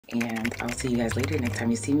and I'll see you guys later. Next time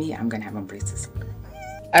you see me, I'm gonna have on braces.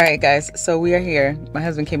 All right, guys, so we are here. My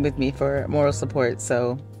husband came with me for moral support,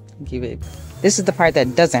 so give it. This is the part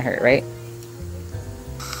that doesn't hurt, right?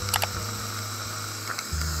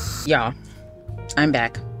 Y'all, I'm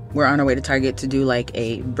back. We're on our way to Target to do like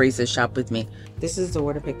a braces shop with me. This is the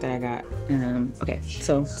water pick that I got. Okay,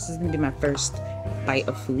 so this is gonna be my first bite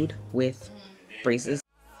of food with braces.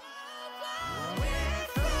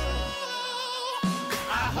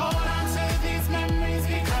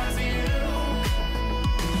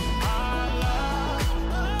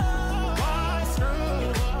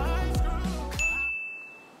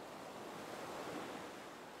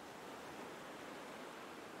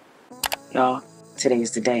 Y'all, today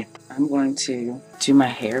is the day. I'm going to do my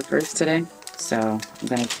hair first today. So I'm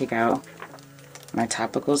gonna take out my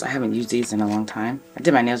topicals. I haven't used these in a long time. I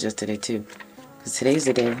did my nails yesterday too. Because today's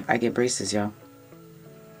the day I get braces, y'all.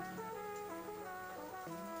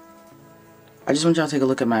 I just want y'all to take a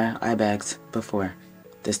look at my eye bags before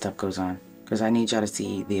this stuff goes on. Because I need y'all to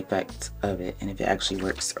see the effect of it and if it actually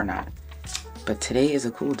works or not. But today is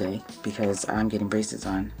a cool day because I'm getting braces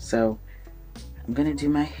on. So I'm gonna do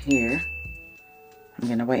my hair. I'm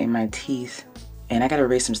gonna whiten my teeth. And I gotta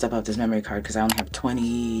erase some stuff off this memory card because I only have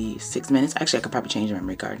 26 minutes. Actually, I could probably change the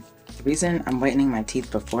memory card. The reason I'm whitening my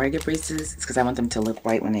teeth before I get braces is because I want them to look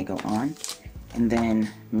white when they go on. And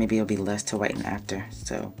then maybe it'll be less to whiten after.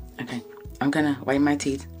 So, okay. I'm gonna whiten my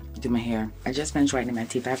teeth, do my hair. I just finished whitening my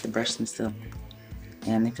teeth. I have to brush them still.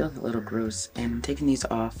 And they feel a little gross. And I'm taking these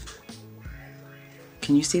off.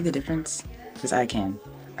 Can you see the difference? Because I can.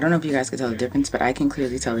 I don't know if you guys can tell the difference, but I can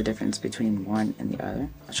clearly tell the difference between one and the other.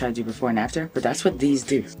 I'll try to do before and after, but that's what these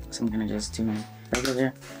do. So I'm gonna just do my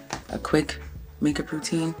regular, a quick makeup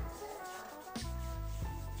routine.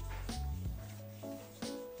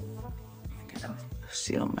 I gotta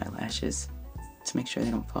seal my lashes to make sure they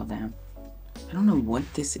don't fall down. I don't know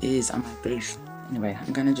what this is on my face. Anyway,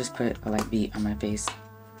 I'm gonna just put a light beat on my face.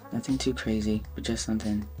 Nothing too crazy, but just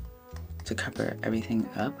something to cover everything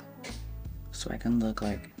up so I can look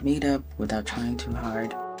like made up without trying too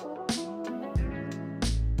hard.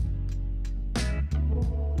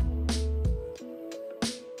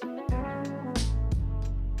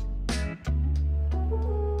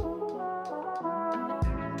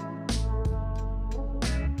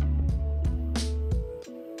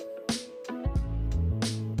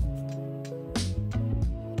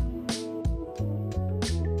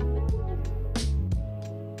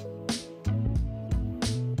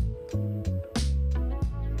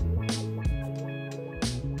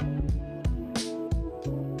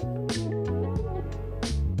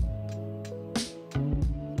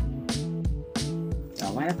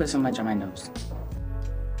 Why did I put so much on my nose?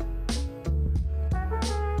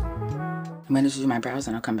 I'm gonna do my brows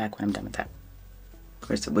and I'll come back when I'm done with that. Of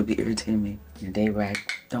course, it would be irritating me in a day where I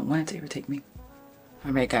don't want it to irritate me.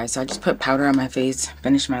 Alright guys, so I just put powder on my face,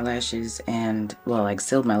 finished my lashes, and, well, like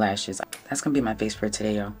sealed my lashes. That's gonna be my face for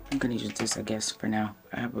today, y'all. I'm gonna use this, I guess, for now.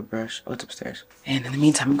 I have a brush. Oh, it's upstairs. And in the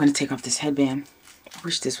meantime, I'm gonna take off this headband. I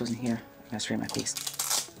wish this wasn't here. I gotta straighten my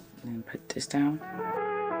face. And then put this down.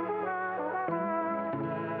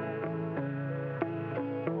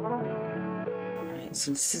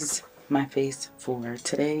 So this is my face for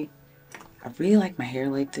today. I really like my hair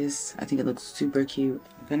like this. I think it looks super cute.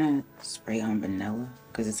 I'm gonna spray on vanilla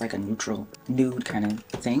because it's like a neutral nude kind of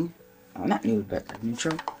thing. Oh, not nude, but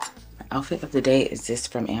neutral. My outfit of the day is this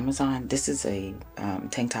from Amazon. This is a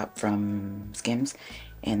tank top from Skims.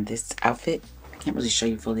 And this outfit, I can't really show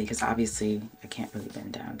you fully because obviously I can't really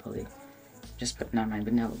bend down fully. Just putting on my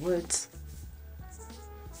vanilla woods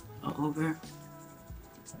all over.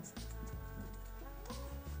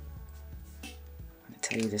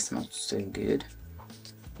 Tell you this smells so good.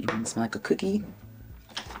 Even smell like a cookie.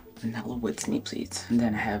 Vanilla woods me, please. And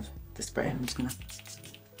then I have the spray. I'm just gonna.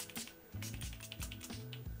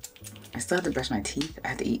 I still have to brush my teeth. I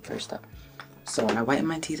have to eat first though. So when I whiten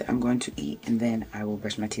my teeth, I'm going to eat and then I will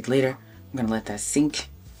brush my teeth later. I'm gonna let that sink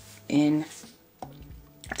in.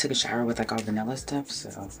 I took a shower with like all vanilla stuff, so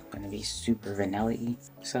it's gonna be super vanilla-y.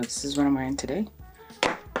 So this is what I'm wearing today.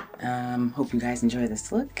 Hope you guys enjoy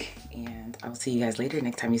this look, and I'll see you guys later.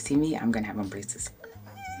 Next time you see me, I'm gonna have on braces.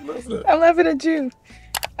 I'm laughing at you.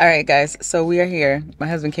 All right, guys, so we are here. My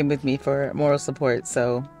husband came with me for moral support,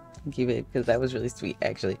 so give it, because that was really sweet,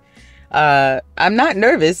 actually. I'm not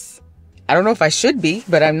nervous. I don't know if I should be,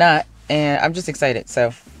 but I'm not, and I'm just excited.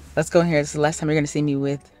 So let's go in here. This is the last time you're gonna see me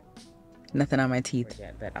with nothing on my teeth.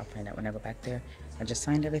 Yeah, but I'll find out when I go back there. I just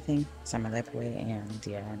signed everything, signed my life away, and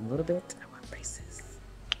yeah, in a little bit, I want braces.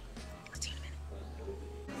 See you in a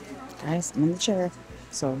minute. Guys, I'm in the chair,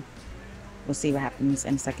 so we'll see what happens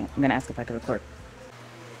in a second. I'm gonna ask if I can record.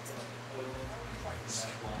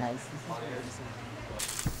 Guys,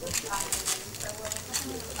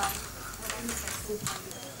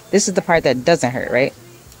 this is the part that doesn't hurt, right?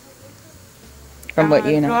 From what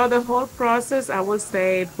you know. Throughout the whole process, I would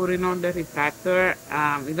say putting on the retractor.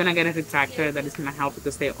 You're gonna get a retractor that is gonna help you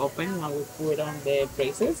to stay open while we put on the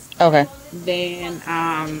braces. Okay. Then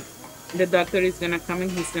the doctor is gonna come in.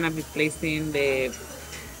 He's gonna be placing the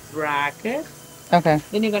bracket. Okay.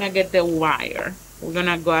 Then you're gonna get the wire. We're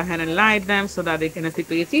gonna go ahead and light them so that they can stick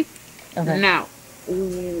to your teeth. Okay. Now,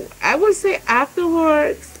 I would say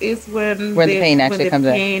afterwards is when the pain actually comes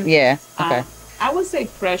in. Yeah. Okay. I would say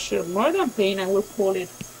pressure more than pain. I would call it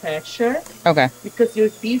pressure. Okay. Because your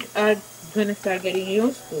teeth are gonna start getting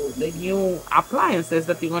used to the new appliances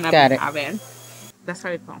that you're gonna be having. That's how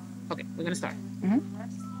it comes. Okay, we're gonna start.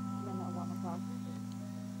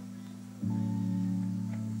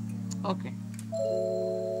 Okay.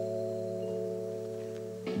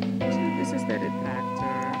 So this is the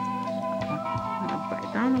retractor. I'm gonna bite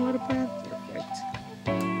down a little bit. Perfect.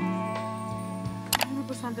 I'm gonna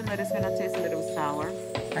put something that is gonna taste a little sour.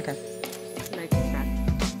 Okay. Like that.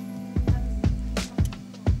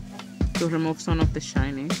 To remove some of the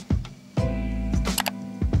shiny.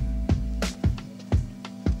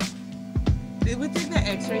 Did we take the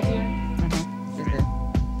X-ray here?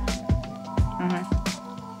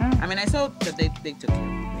 I mean, I saw that they took it.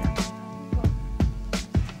 Yeah.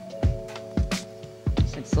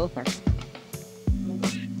 It's like sulfur.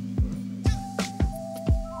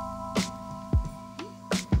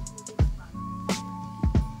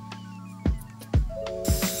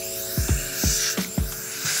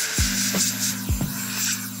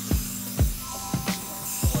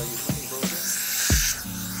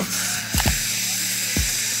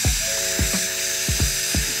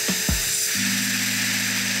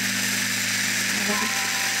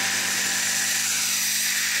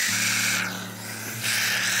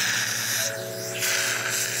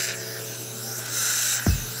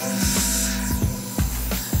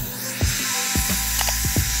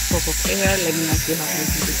 Pop of air, let me know if you have any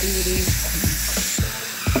sensitivity.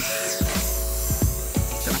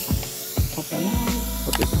 Open up,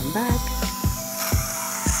 put this one back.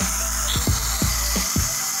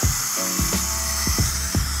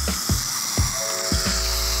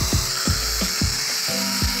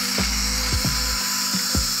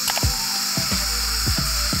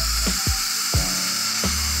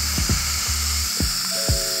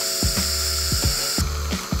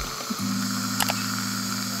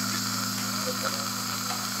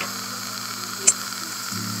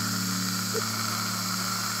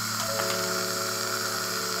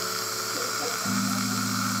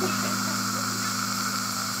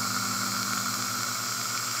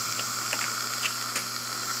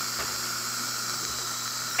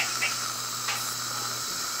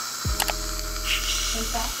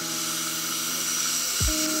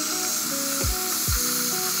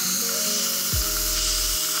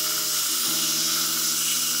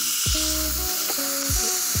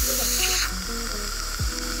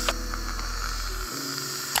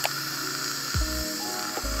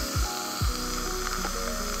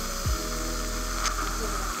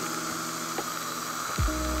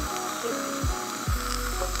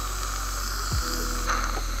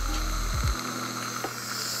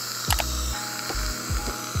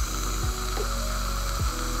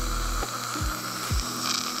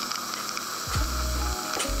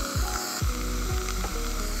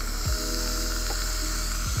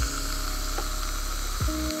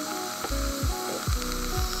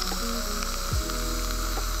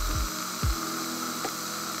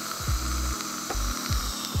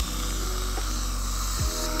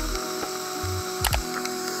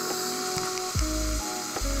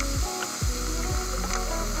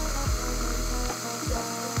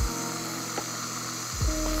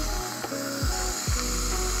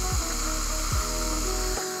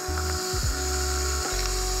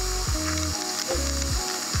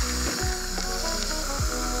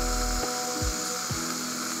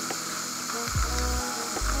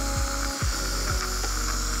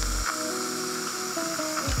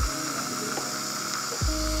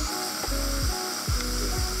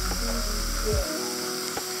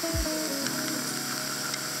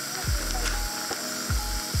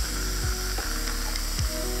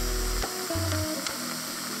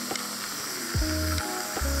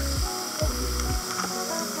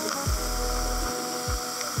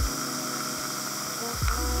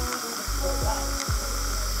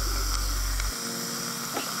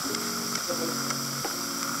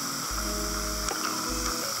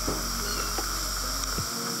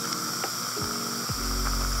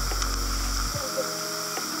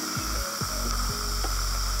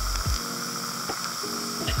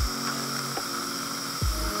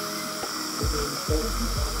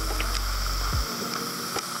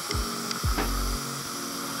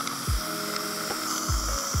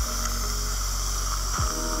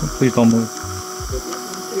 Please don't move.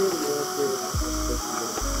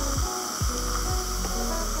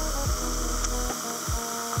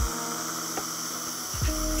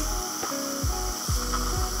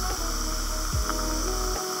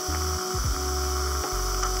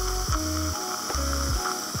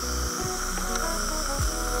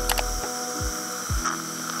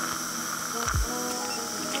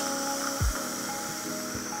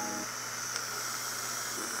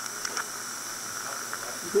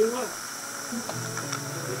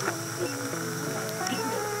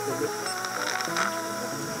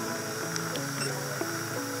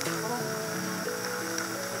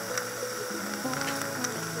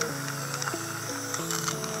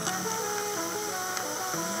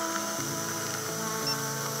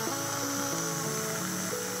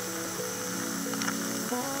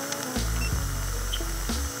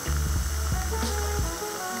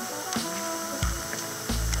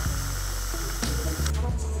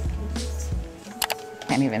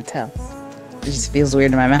 Can't even tell. It just feels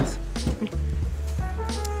weird in my mouth.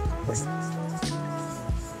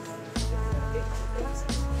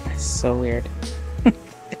 It's so weird. It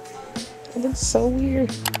looks so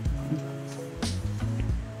weird.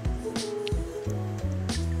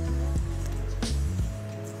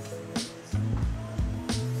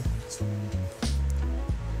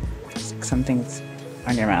 It's like something's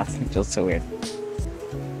on your mouth. It feels so weird.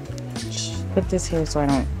 Put this here so I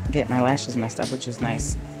don't get my lashes messed up, which is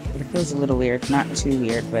nice. It feels a little weird, not too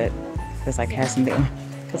weird, but it's like has something,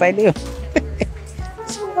 because I do.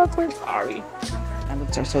 So awkward. Sorry. My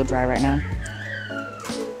lips are so dry right now.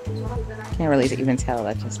 Can't really even tell.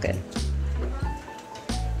 That's just good.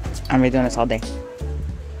 I'm redoing this all day.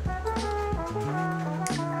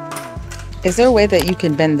 Is there a way that you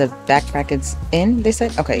can bend the back brackets in? They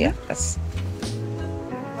said. Okay, yeah, that's.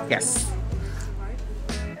 Yes.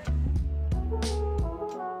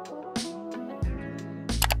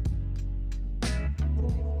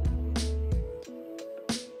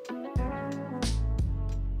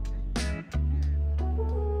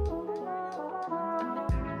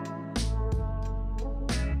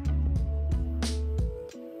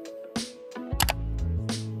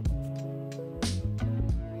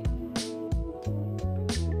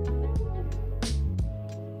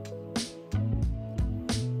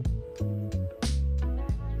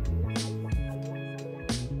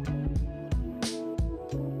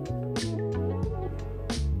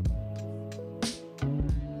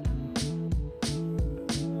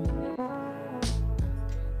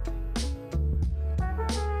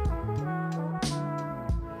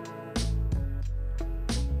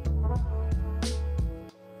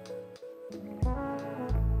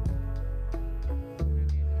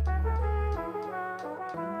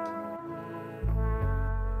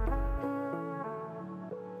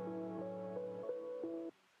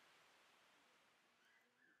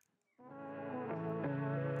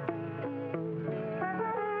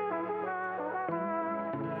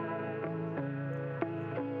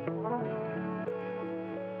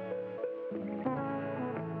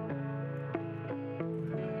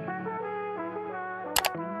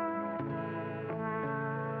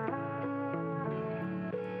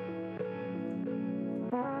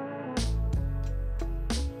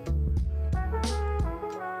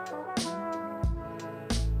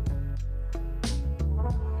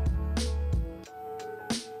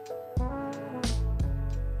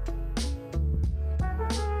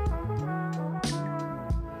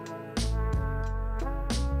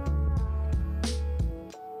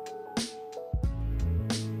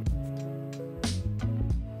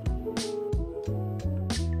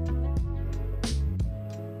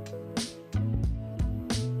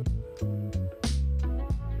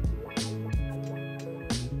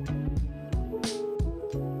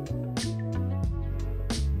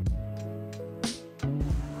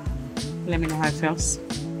 Let me know how it feels.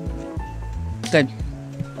 Good.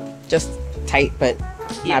 Just tight, but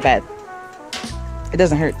not bad. It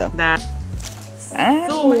doesn't hurt though. That.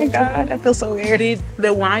 Oh my god, I feel so weird.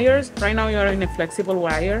 The wires, right now you're in a flexible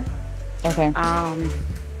wire. Okay.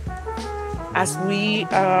 As we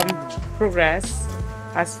progress,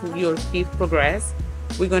 as your teeth progress,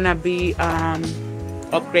 we're gonna be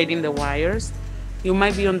upgrading the wires. You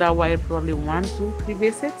might be on that wire probably 1, 2, 3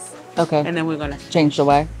 visits. Okay. And then we're gonna Change the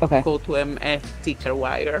wire. Okay. go to a thicker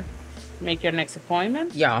wire. Make your next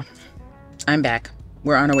appointment. Y'all, I'm back.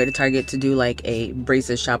 We're on our way to Target to do like a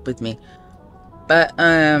braces shop with me. But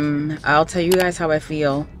I'll tell you guys how I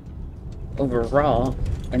feel overall,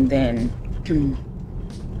 and then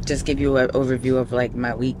just give you an overview of like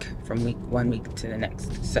my week from one week to the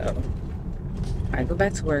next. So I go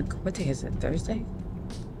back to work. What day is it? Thursday?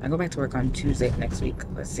 I go back to work on Tuesday of next week.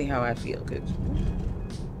 Let's see how I feel, because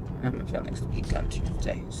I'm gonna feel next week on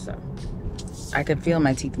Tuesday. So I can feel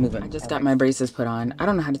my teeth moving. I just got my braces put on. I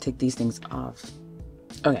don't know how to take these things off.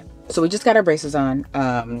 Okay, so we just got our braces on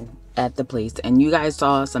at the place, and you guys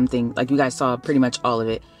saw something, like you guys saw pretty much all of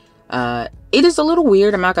it. It is a little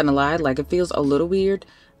weird, I'm not gonna lie. Like, it feels a little weird.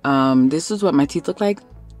 This is what my teeth look like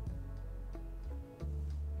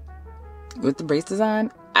with the braces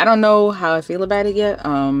on. I don't know how I feel about it yet.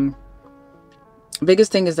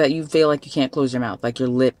 Biggest thing is that you feel like you can't close your mouth. Like your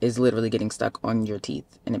lip is literally getting stuck on your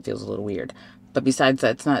teeth, and it feels a little weird. But besides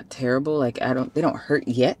that, it's not terrible. Like, they don't hurt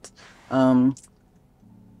yet.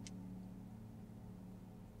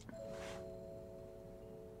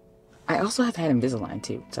 I also have had Invisalign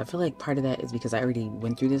too, so I feel like part of that is because I already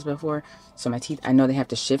went through this before. So my teeth, I know they have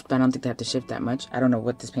to shift, but I don't think they have to shift that much. I don't know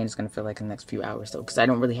what this pain is going to feel like in the next few hours though, because I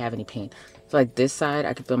don't really have any pain. I feel like this side,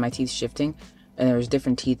 I can feel my teeth shifting, and there's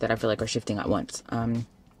different teeth that I feel like are shifting at once.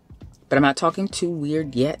 But I'm not talking too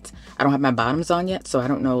weird yet. I don't have my bottoms on yet, so I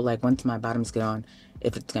don't know, like, once my bottoms get on,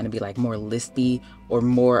 if it's going to be like more lispy or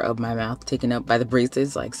more of my mouth taken up by the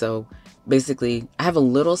braces. Like, so basically I have a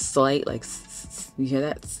little slight, like, you hear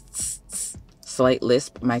that? Slight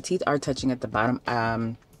lisp. My teeth are touching at the bottom.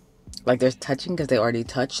 Like, they're touching because they already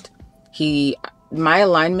touched. My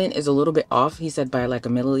alignment is a little bit off. He said by like a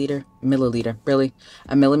millimeter, really,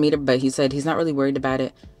 a millimeter. But he said he's not really worried about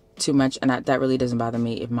it too much, and that really doesn't bother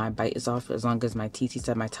me if my bite is off, as long as my teeth, he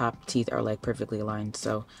said my top teeth are like perfectly aligned.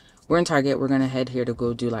 So we're in Target. We're gonna head here to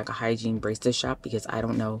go do like a hygiene braces shop, because I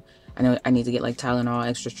don't know. I know I need to get like Tylenol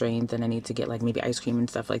extra strength, and I need to get like maybe ice cream and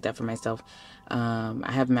stuff like that for myself.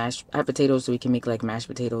 I have potatoes, so we can make like mashed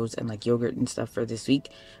potatoes and like yogurt and stuff for this week,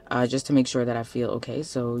 just to make sure that I feel okay.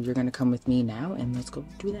 So you're gonna come with me now, and let's go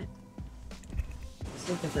do that. This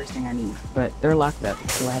is the first thing I need, but they're locked up,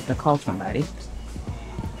 so I have to call somebody.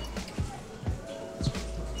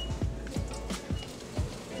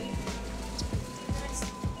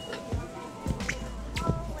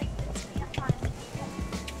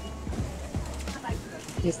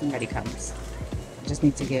 If somebody comes, I just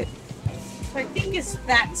need to get. I think it's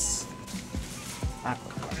that. I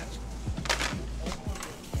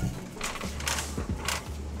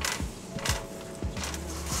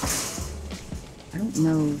don't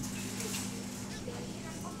know.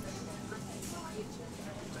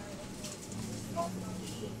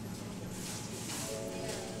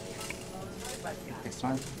 This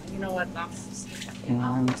one. You know what? That's. And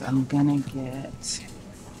I'm gonna get.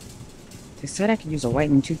 They said I could use a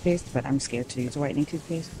whitening toothpaste, but I'm scared to use a whitening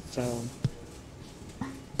toothpaste, so.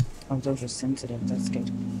 Oh, those are sensitive. That's good.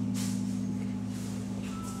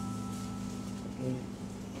 Okay.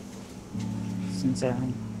 Since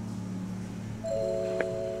I'm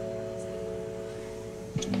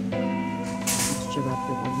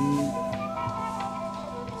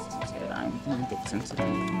gonna get sensitive.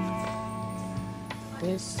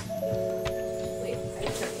 This.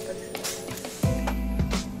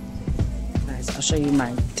 Guys, I'll show you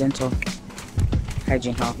my dental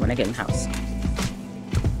hygiene haul when I get in the house.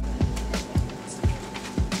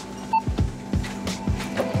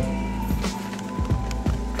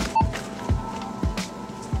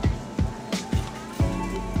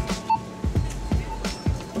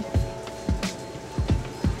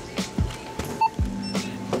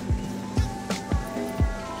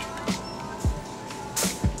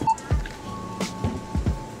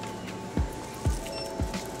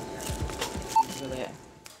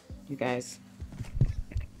 You guys,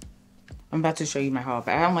 I'm about to show you my haul,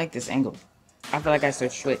 but I don't like this angle. I feel like I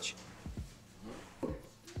should switch.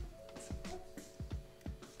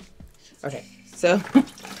 Okay, so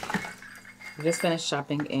I just finished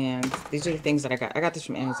shopping, and these are the things that I got. I got this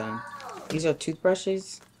from Amazon. These are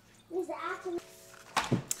toothbrushes.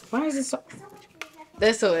 Why is it so?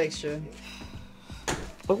 That's so extra.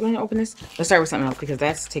 Open this. Let's start with something else, because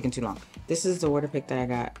that's taking too long. This is the water pick that I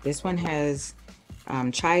got. This one has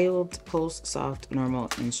child, pulse, soft, normal,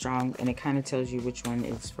 and strong, and it kind of tells you which one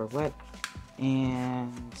is for what.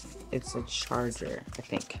 And it's a charger, I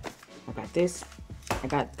think. I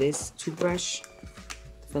got this toothbrush,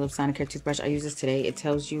 Philips Sonicare toothbrush. I use this today. It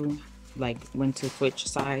tells you like when to switch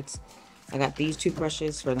sides. I got these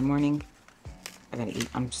toothbrushes for the morning. I gotta eat.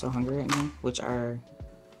 I'm so hungry right now. Which are,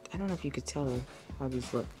 I don't know if you could tell how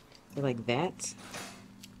these look. They're like that.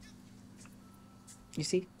 You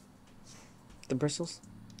see the bristles?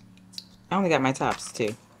 I only got my tops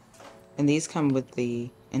too, and these come with the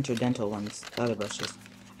interdental ones, the other brushes.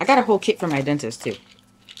 I got a whole kit for my dentist too.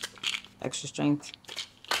 Extra strength,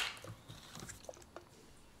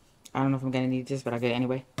 I don't know if I'm gonna need this, but I'll get it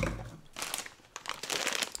anyway.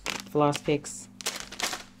 Floss picks.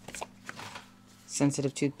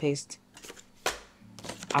 Sensitive toothpaste.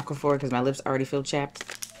 Aquaphor because my lips already feel chapped.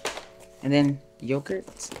 And then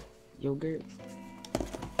yogurt.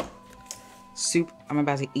 Soup. I'm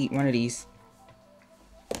about to eat one of these.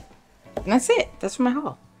 And that's it. That's for my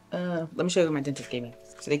haul. Let me show you what my dentist gave me.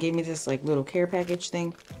 So they gave me this like little care package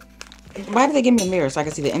thing. Why did they give me a mirror so I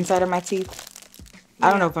can see the inside of my teeth? I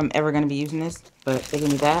don't know if I'm ever going to be using this, but they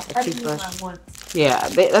gave me that. A toothbrush. Yeah,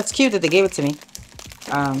 that's cute that they gave it to me.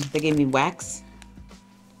 They gave me wax.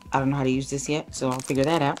 I don't know how to use this yet, so I'll figure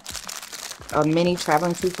that out. A mini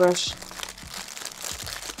traveling toothbrush.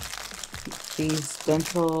 These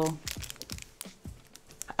dental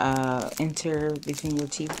enter between your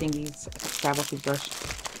teeth thingies, travel toothbrush.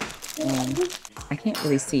 And I can't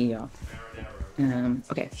really see y'all.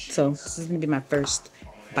 Okay, so this is gonna be my first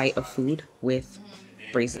bite of food with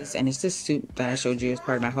braces, and it's this soup that I showed you as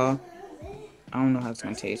part of my haul. I don't know how it's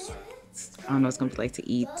gonna taste. I don't know what it's gonna be like to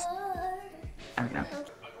eat. I don't know.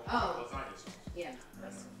 Oh, yeah.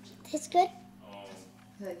 Tastes good?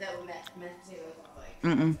 Like that would match too.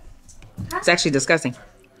 Mm-mm. It's actually disgusting.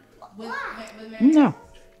 With No.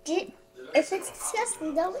 If it's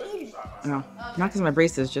disgusting, don't eat it. No. Not because of my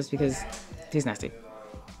braces, just because it tastes nasty.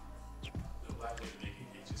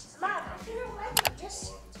 Mom, if you don't like it,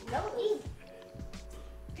 just don't eat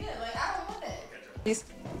it. yeah, like I don't want that. Please.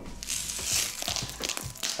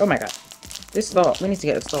 Oh my god. This salt. We need to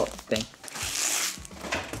get a salt thing.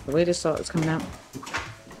 The way this salt is coming out.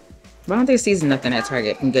 Why don't they season nothing at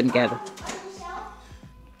Target from Good and Gather?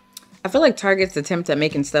 I feel like Target's attempt at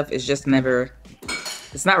making stuff is just never...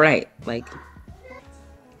 It's not right. Like...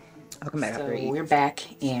 I'll come back after I eat. We're back,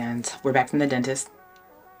 and we're back from the dentist.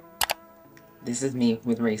 This is me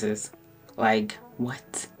with braces. Like,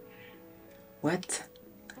 what? What?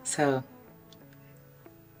 So...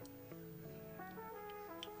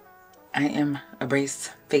 I am a brace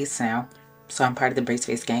face now, so I'm part of the brace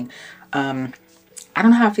face gang. I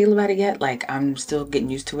don't know how I feel about it yet. Like, I'm still getting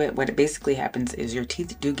used to it. What it basically happens is your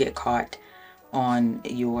teeth do get caught on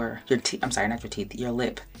your teeth. I'm sorry, not your teeth. Your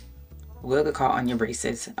lip will get caught on your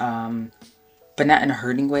braces. But not in a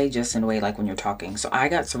hurting way, just in a way like when you're talking. So I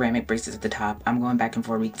got ceramic braces at the top. I'm going back in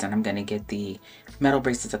 4 weeks, and I'm going to get the metal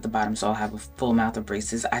braces at the bottom, so I'll have a full mouth of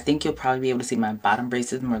braces. I think you'll probably be able to see my bottom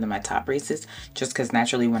braces more than my top braces, just because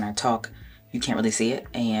naturally when I talk, you can't really see it.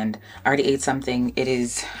 And I already ate something.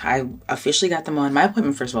 I officially got them on. My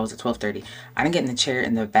appointment, first of all, was at 12:30. I didn't get in the chair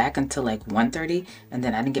in the back until like 1:30, and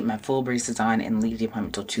then I didn't get my full braces on and leave the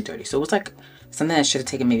appointment until 2:30. So it was like something that should have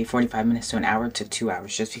taken maybe 45 minutes to an hour to 2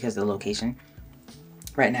 hours, just because of the location.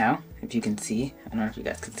 Right now, if you can see, I don't know if you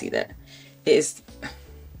guys can see that, it is,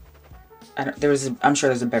 I'm sure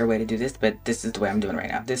there's a better way to do this, but this is the way I'm doing right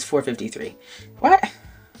now. This 4:53. What?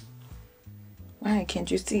 Why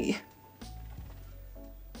can't you see?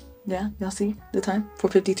 Yeah, y'all see the time?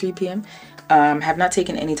 4:53 p.m. Have not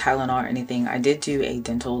taken any Tylenol or anything. I did do a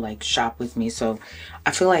dental like shop with me, so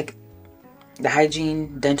I feel like the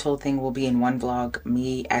hygiene dental thing will be in one vlog.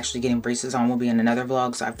 Me actually getting braces on will be in another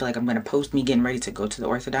vlog. So I feel like I'm going to post me getting ready to go to the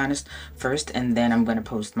orthodontist first, and then I'm going to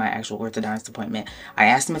post my actual orthodontist appointment. I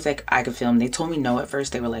asked them if I could film. They told me no at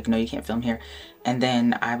first. They were like, no, you can't film here. And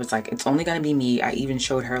then I was like, it's only going to be me. I even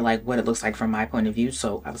showed her like what it looks like from my point of view.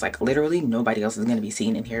 So I was like, literally nobody else is going to be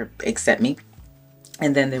seen in here except me.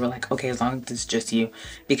 And then they were like, okay, as long as it's just you,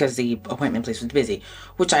 because the appointment place was busy,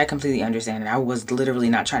 which I completely understand. And I was literally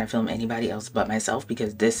not trying to film anybody else but myself,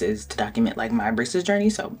 because this is to document like my braces journey.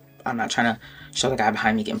 So I'm not trying to show the guy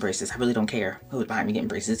behind me getting braces. I really don't care who's behind me getting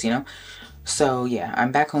braces, you know? So yeah,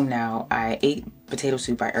 I'm back home now. I ate potato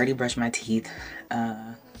soup. I already brushed my teeth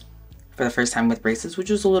for the first time with braces, which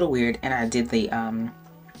was a little weird. And I did the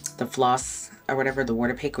floss or whatever, the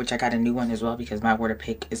water pick, which I got a new one as well, because my water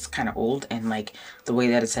pick is kind of old, and like the way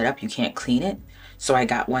that it's set up, you can't clean it. So I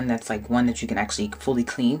got one that's like one that you can actually fully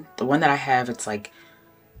clean. The one that I have, it's like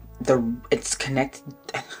it's connected,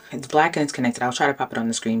 it's black and it's connected. I'll try to pop it on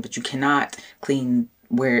the screen, but you cannot clean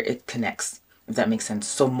where it connects, if that makes sense.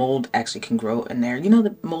 So mold actually can grow in there. You know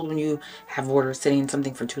the mold when you have water sitting in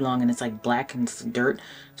something for too long and it's like black and it's dirt.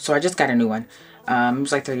 So I just got a new one. It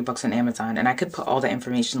was like 30 bucks on Amazon, and I could put all the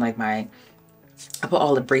information, like I put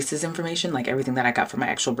all the braces information, like everything that I got for my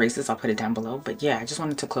actual braces, I'll put it down below. But yeah, I just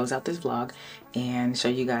wanted to close out this vlog and show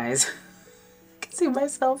you guys. I can see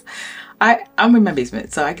myself. I'm in my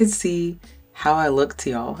basement, so I can see how I look to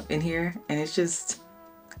y'all in here, and it's just,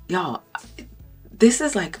 y'all, this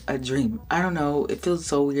is like a dream. I don't know, it feels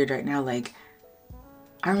so weird right now. Like,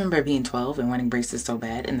 I remember being 12 and wanting braces so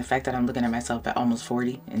bad, and the fact that I'm looking at myself at almost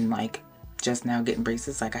 40 and like just now getting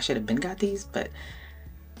braces. Like I should have been got these, but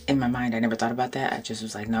in my mind I never thought about that. I just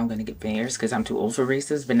was like, no, I'm gonna get veneers because I'm too old for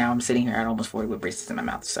braces. But now I'm sitting here at almost 40 with braces in my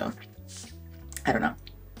mouth, so I don't know.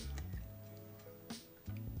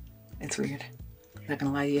 It's weird, not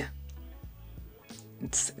gonna lie to you.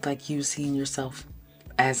 It's like you seeing yourself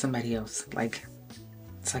as somebody else. Like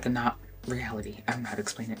it's like a not reality. I don't know how to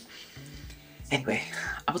explain it. Anyway,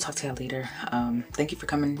 I will talk to y'all later. Thank you for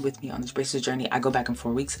coming with me on this braces journey. I go back in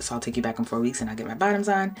 4 weeks, so I'll take you back in 4 weeks and I'll get my bottoms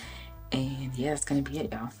on. And yeah, that's gonna be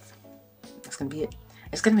it, y'all. That's gonna be it. I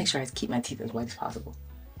just gotta make sure I keep my teeth as white as possible.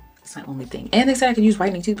 That's my only thing. And they said I could use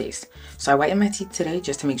whitening toothpaste. So I whitened my teeth today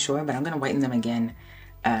just to make sure, but I'm gonna whiten them again.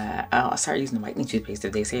 I'll start using the whitening toothpaste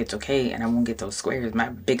if they say it's okay and I won't get those squares. My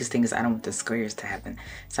biggest thing is I don't want the squares to happen.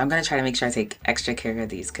 So I'm gonna try to make sure I take extra care of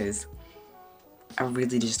these because I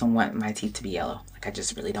really just don't want my teeth to be yellow. Like I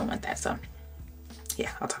just really don't want that. So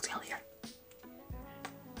yeah, I'll talk to y'all later.